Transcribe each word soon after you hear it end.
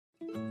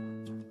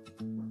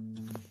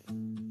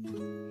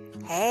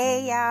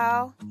Hey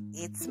y'all,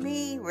 it's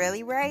me,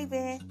 Really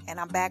Raven, and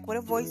I'm back with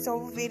a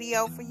voiceover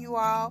video for you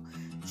all,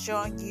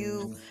 showing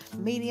you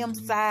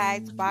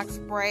medium-sized box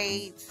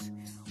braids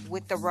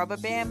with the rubber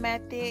band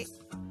method.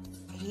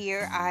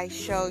 Here I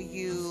show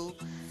you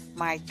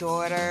my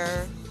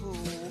daughter who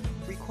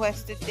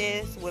requested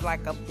this with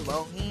like a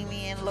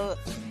bohemian look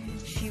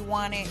she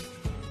wanted.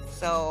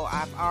 So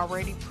I've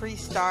already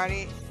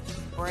pre-started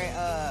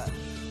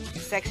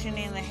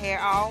sectioning the hair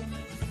off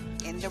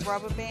in the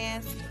rubber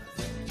bands.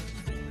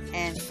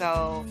 And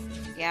so,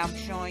 yeah, I'm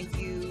showing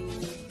you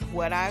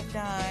what I've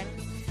done.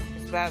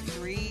 It's about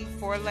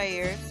 3-4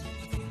 layers.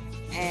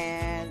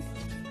 And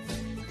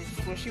this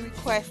is what she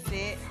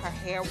requested. Her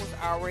hair was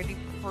already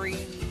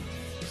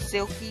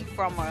pre-silky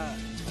from a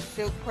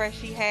silk press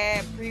she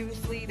had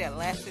previously that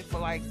lasted for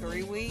like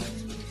 3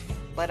 weeks.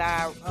 But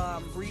I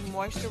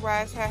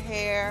re-moisturized her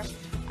hair.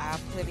 I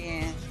put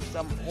in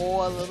some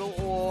oil, a little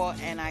oil,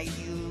 and I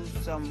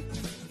used some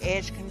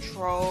edge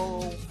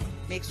control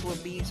mixed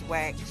with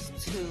beeswax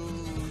to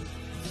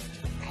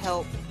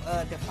help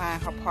define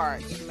her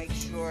parts, make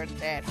sure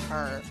that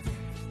her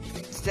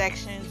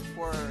sections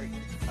were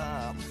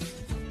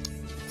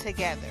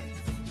together.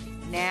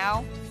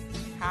 Now,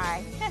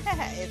 hi,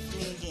 it's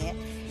me again.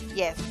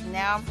 Yes,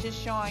 now I'm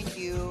just showing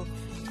you,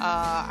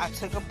 I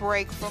took a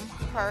break from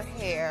her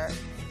hair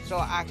so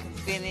I can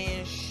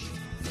finish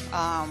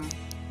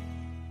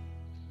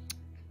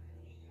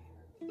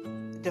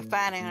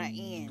defining her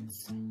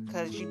ends,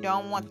 because you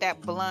don't want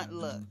that blunt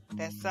look.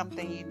 That's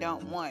something you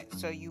don't want.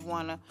 So you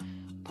want to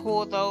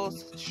pull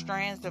those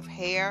strands of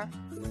hair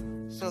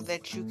so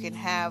that you can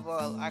have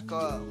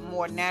a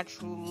more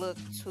natural look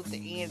to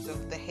the ends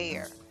of the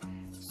hair.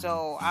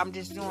 So I'm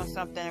just doing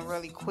something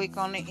really quick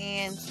on the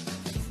ends.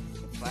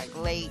 It's like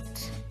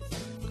late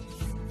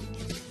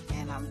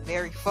and I'm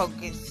very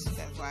focused.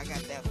 That's why I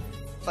got that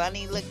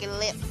funny looking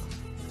lip.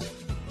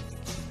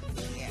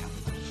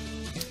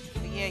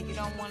 Yeah, you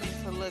don't want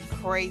it to look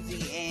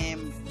crazy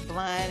and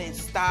blunt and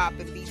stop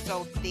and be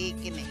so thick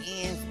and the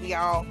ends be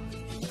all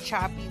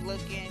choppy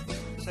looking.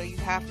 So you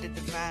have to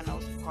define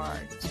those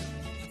parts.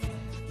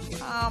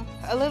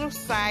 A little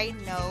side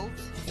note,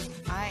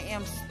 I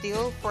am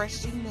still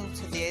freshly new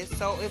to this.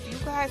 So if you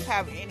guys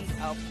have any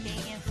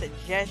opinions,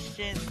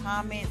 suggestions,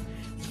 comments,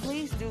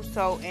 please do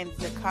so in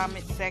the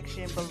comment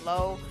section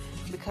below,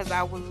 because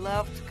I would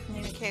love to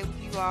communicate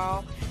with you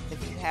all.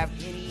 If you have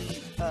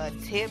any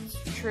tips,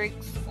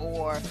 tricks,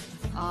 or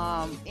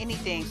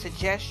anything,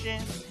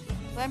 suggestions,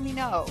 let me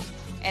know.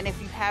 And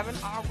if you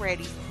haven't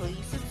already,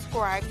 please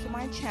subscribe to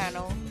my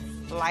channel,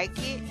 like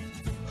it,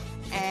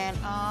 and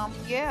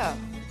yeah.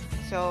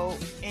 So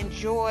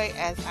enjoy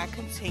as I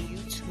continue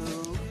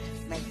to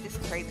make this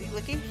crazy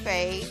looking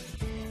fade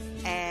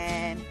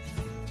and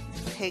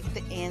pick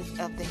the ends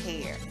of the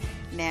hair.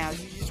 Now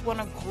you just want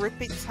to grip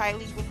it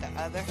tightly with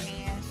the other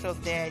hand so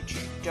that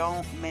you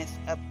don't mess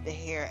up the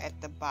hair at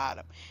the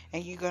bottom.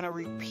 And you're going to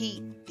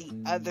repeat the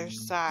other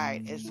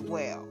side as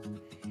well.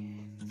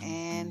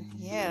 And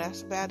yeah,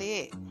 that's about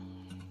it.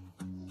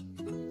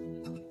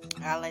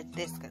 I'll let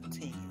this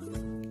continue.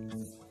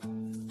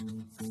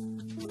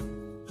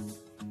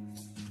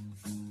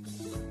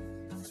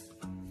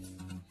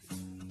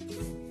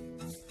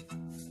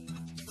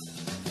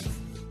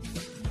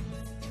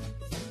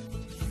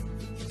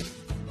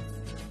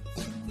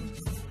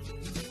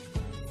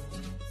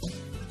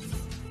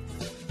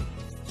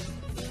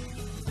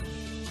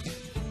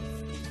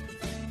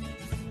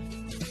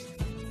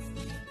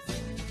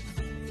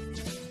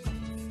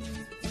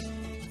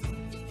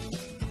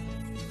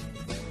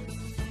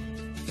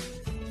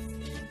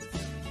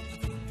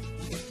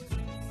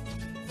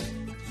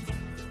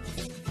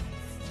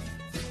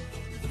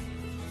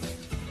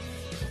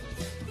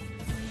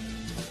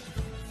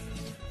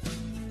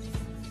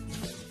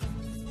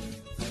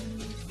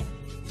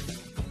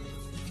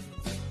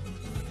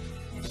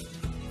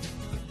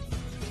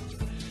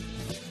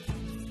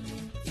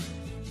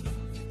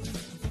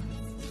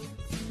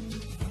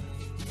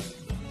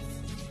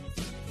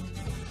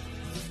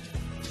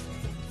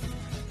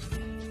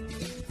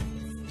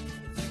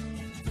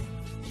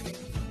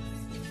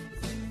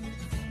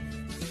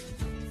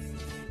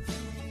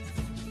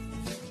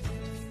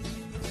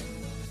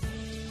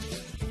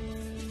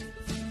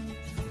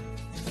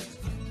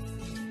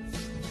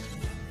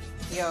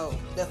 Yo,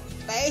 the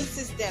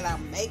faces that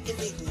I'm making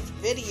in this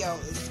video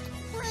is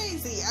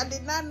crazy. I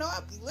did not know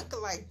I'd be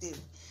looking like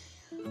this.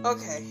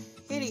 Okay,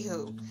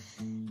 anywho,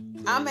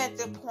 I'm at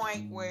the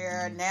point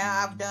where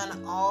now I've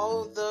done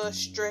all the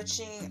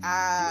stretching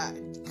I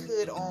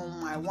could on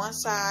my one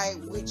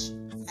side, which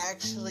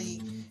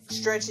actually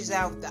stretches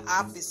out the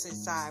opposite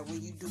side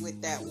when you do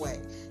it that way.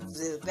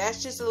 So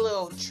that's just a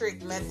little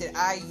trick method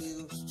I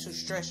use to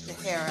stretch the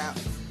hair out,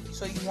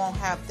 so you won't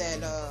have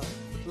that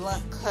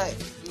blunt cut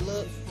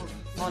look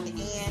on the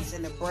ends,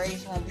 and the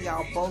braids won't be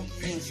all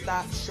bulky and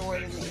stop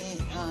short in the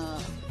end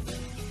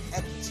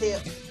at the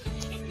tip.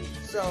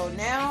 So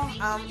now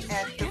I'm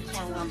at the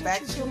point where I'm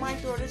back to my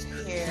daughter's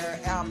hair.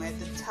 I'm at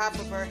the top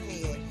of her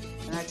head,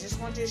 And I just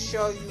want to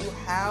show you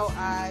how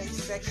I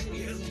sectioned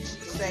each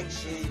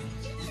section,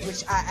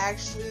 which I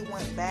actually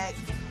went back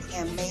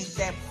and made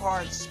that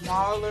part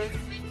smaller,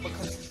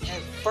 because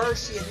at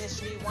first she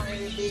initially wanted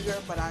it bigger,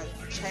 but I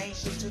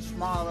changed it to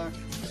smaller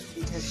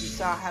because you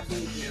saw how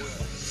big it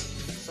was.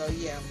 So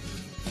yeah,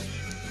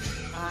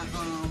 I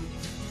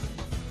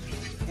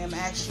am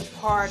actually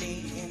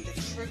parting, and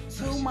the trick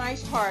to my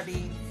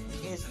parting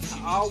is to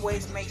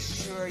always make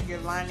sure you're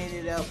lining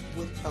it up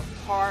with the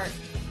part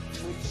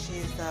which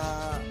is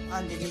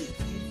underneath.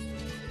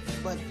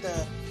 But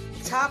the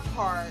top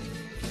part,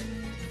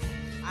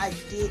 I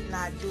did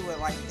not do it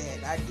like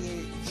that. I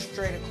did it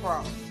straight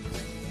across.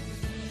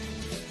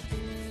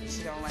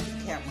 She don't like the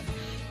camera.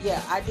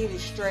 Yeah, I did it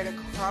straight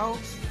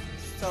across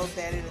so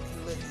that it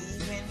can look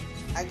even,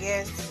 I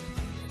guess.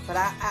 But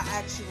I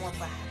actually went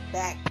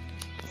back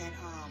and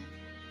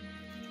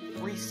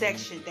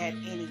resectioned that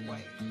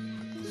anyway.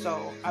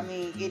 So, I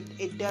mean,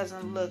 it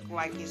doesn't look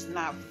like it's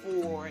not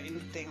full or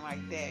anything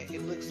like that.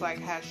 It looks like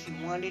how she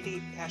wanted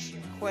it, how she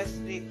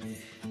requested it.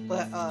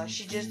 But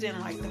she just didn't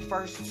like the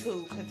first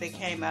two because they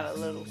came out a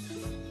little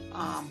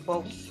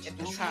bulky at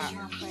the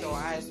top. So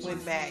I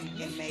went back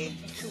and made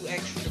 2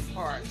 extra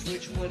parts,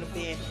 which would have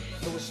been,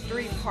 it was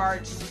 3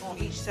 parts on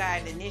each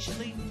side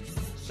initially.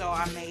 So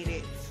I made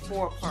it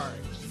 4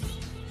 parts,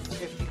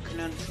 if you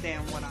can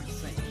understand what I'm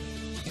saying.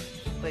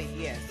 But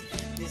yes,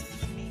 this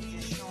is me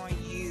just showing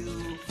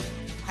you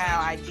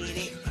how I did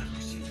it.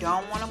 You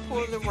don't want to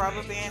pull the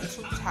rubber band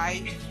too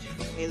tight.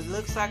 It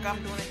looks like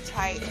I'm doing it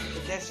tight,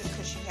 but that's just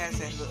because she has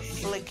that little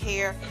slick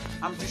hair.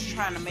 I'm just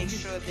trying to make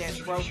sure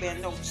that rubber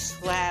band don't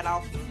slide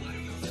off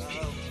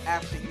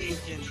after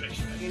using,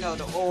 you know,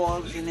 the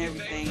oils and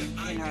everything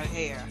in her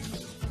hair.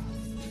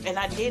 And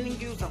I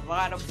didn't use a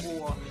lot of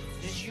oil.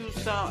 Just use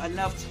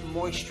enough to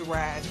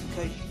moisturize,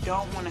 because you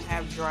don't want to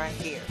have dry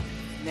hair.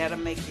 And that'll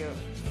make your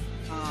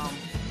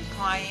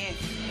client,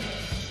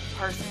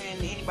 person,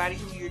 anybody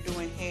who you're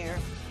doing hair,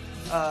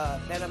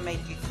 that'll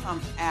make it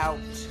come out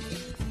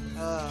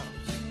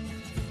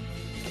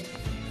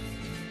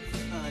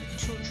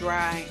too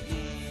dry, and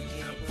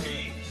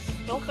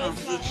it will become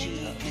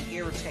itchy and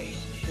irritate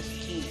the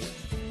skin.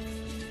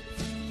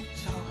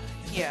 So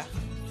yeah,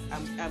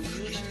 I'm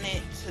using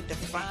it to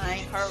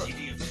define her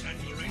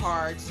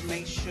parts,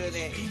 make sure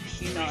that,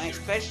 you know,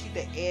 especially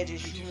the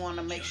edges, you want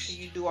to make sure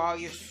you do all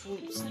your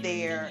swoops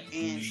there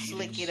and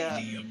slick it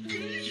up.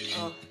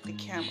 Oh, the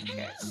camera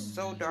got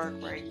so dark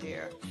right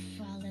there.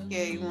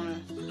 Yeah, you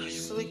want to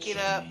slick it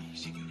up.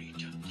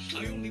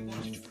 I only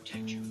wanted to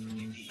protect you from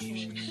the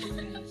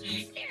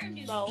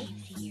thieves. No.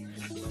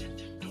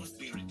 Don't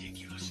be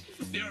ridiculous.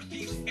 There are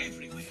thieves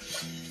everywhere.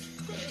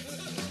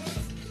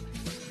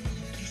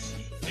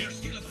 They're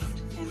still about.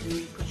 And then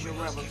you put your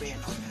rubber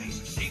band on there.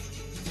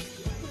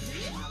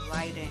 My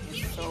lighting is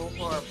so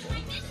horrible.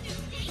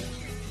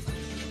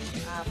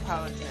 I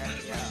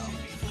apologize, y'all.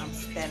 I'm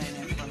standing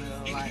in front of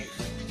the light.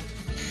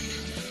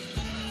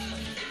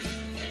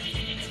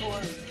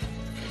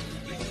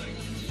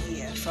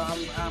 Yeah, so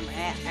I'm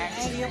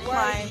actually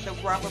applying the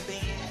rubber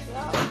band.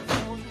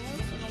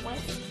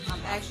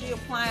 I'm actually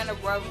applying the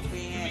rubber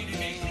band,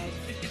 and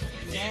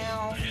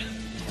now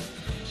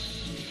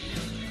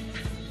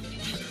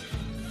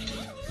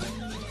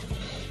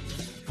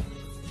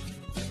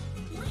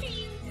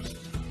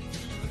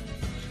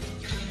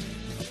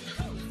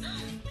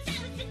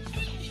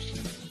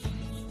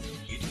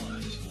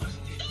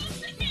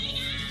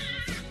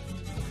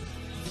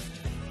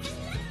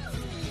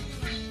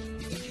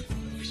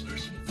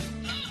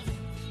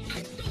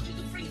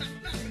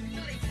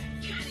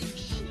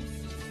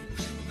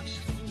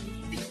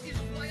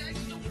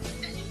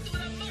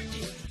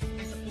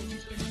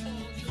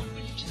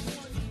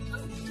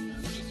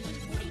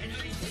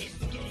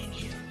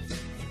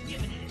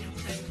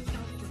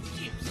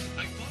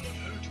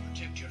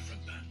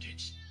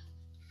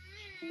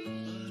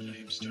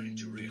starting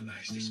to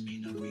realize this may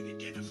not be the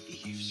den of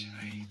thieves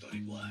I thought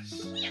it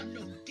was. We have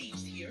no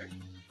thieves here.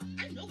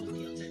 I know what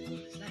the outside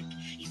world is like.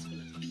 It's full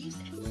of thieves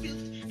and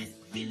filth and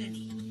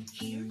villainy.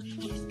 Here, it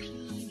is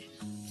clean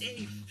and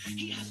safe.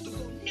 He has to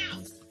go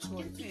now.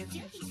 Don't be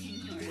silly,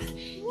 Senora.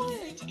 You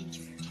want to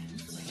enter your town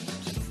where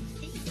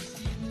thieves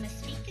must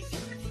speak the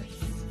secret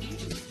phrase and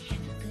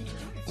have a good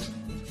heart.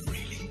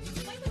 Really?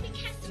 Why would we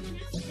cast someone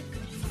out with a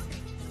good heart?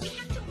 We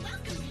have to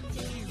welcome him to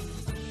town.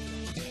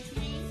 His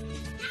name?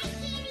 Hi,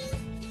 Kitty.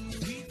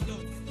 We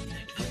don't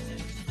like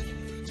outsiders.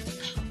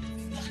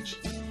 Watch.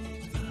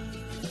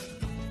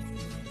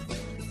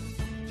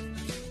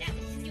 That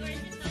was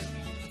Senora's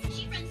husband.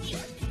 She runs the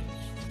orphanage.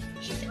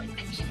 She's so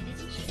affectionate,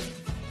 isn't she?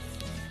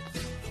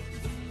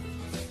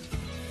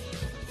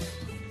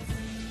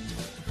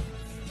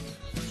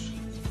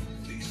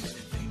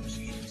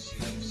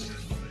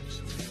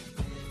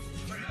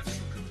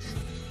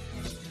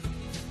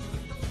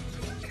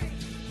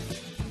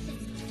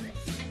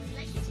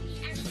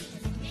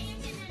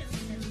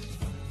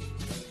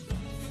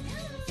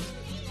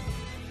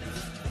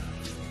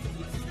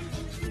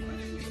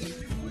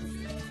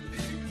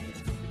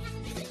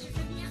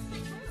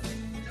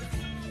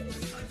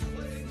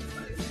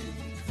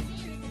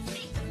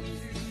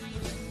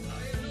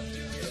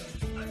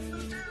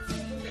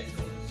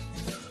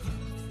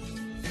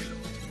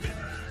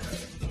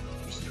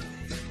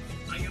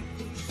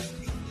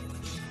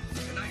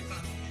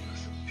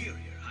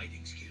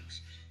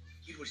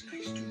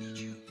 Nice to meet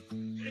you.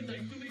 And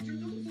nice to meet you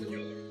too,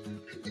 senor.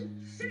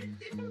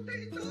 Safety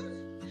potatoes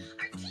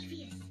are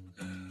devious.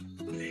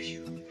 Bless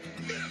you.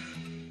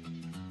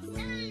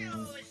 Hello,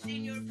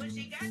 Senor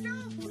Pussygato.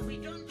 We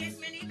don't get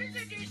many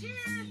visitors here.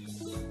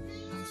 Hello,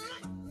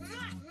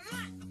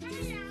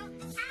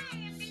 I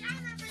am the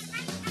Honorable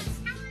Vice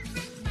Owl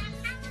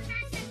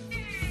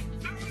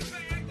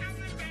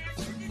back.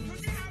 To the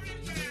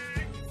Owlet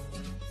bag.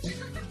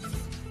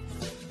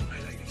 I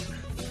like this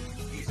man.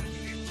 He's a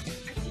deal.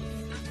 Our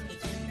team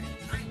operates under the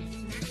finest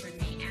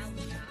macrame owl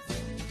shop.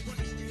 What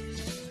is this?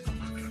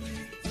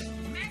 Macrame.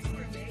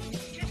 Macrame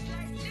is just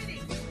like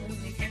knitting,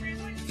 only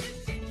everyone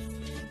gets it.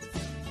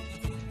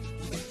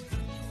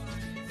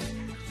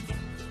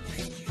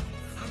 Thank you.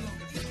 How long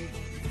have you been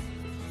here?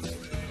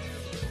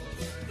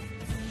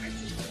 Our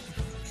team has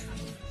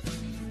trouble.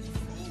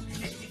 Oh,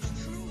 it's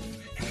true.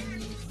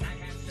 And I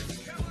have some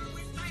trouble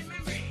with my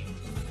memory.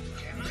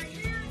 Am I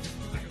here?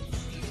 I don't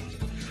see you.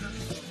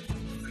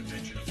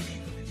 Conventional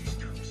people in these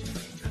towns.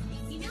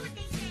 You know what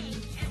they say,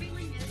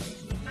 everyone knows that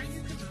you find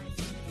your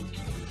commodity and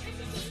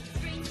electricity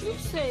brings You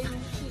say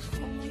she's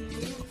going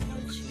to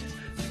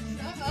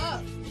Shut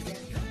up.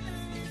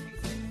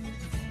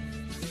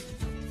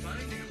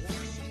 Find a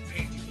horse and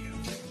painting you,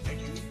 and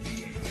you'll be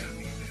a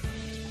happy fellow.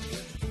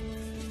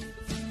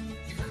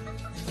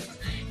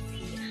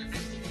 See, aren't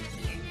you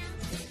happier now?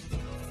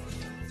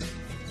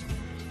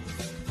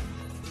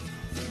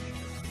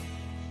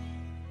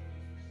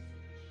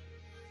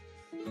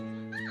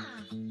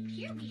 Ah,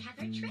 here we have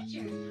our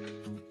treasure.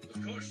 Of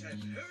course,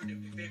 I've heard of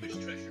the famous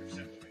treasure of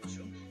San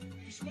Lorenzo.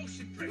 It's most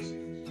impressive.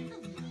 Oh, no,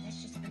 that's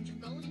just a bunch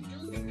of gold and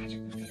jewels and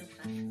magic potato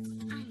fluff.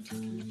 I'm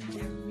talking about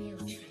our real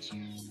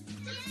treasure.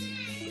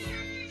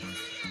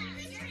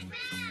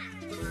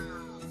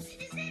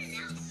 Is that an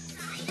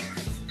outsider?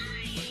 I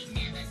ain't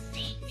never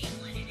seen me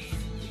one of them.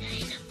 It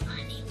ain't a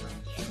funny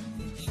looking.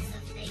 It's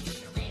a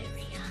facial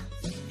area.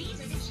 These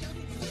are the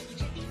children of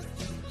each of the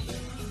orphans.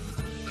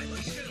 I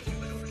myself am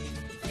an orphan.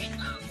 They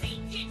call me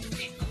Tit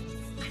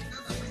Pickles. My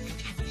mother was a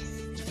captain.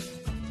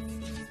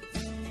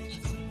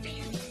 It's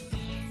very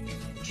sad.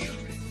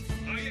 Children,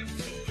 I am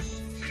Rose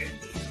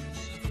Hendricks.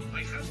 I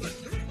have but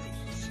 3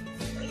 rules.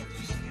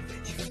 Always be a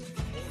adventure,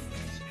 always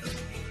help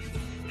me,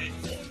 and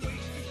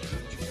always be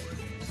good to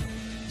orphans.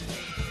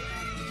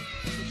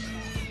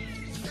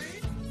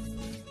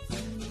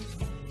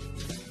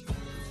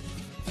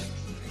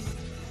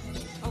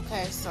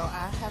 Okay, so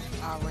I have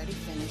already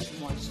finished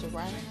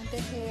moisturizing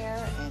the hair,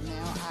 and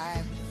now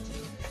I've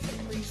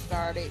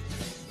restarted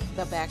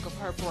the back of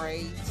her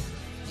braids,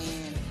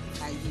 and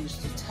I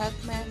used the tuck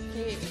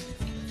method.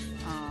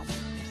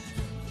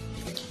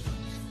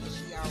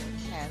 She already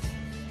has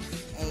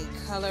a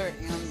color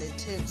in the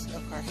tips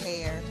of her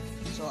hair,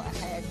 so I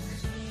had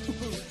to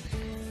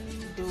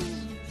do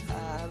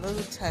a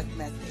little tuck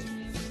method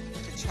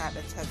to try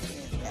to tuck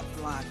in that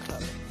blonde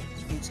color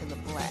into the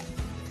black.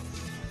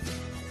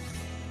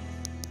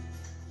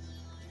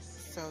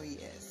 So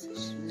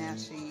yes, now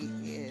she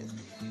is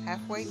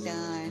halfway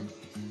done,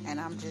 and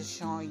I'm just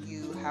showing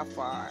you how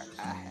far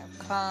I have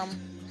come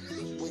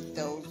with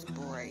those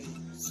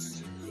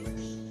braids.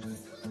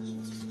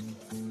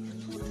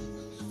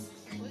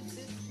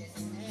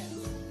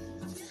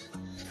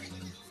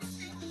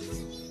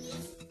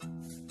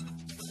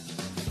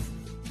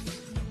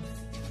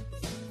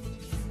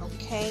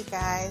 Okay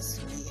guys,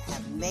 we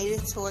have made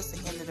it towards the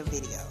end of the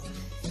video.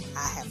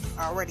 I have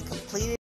already completed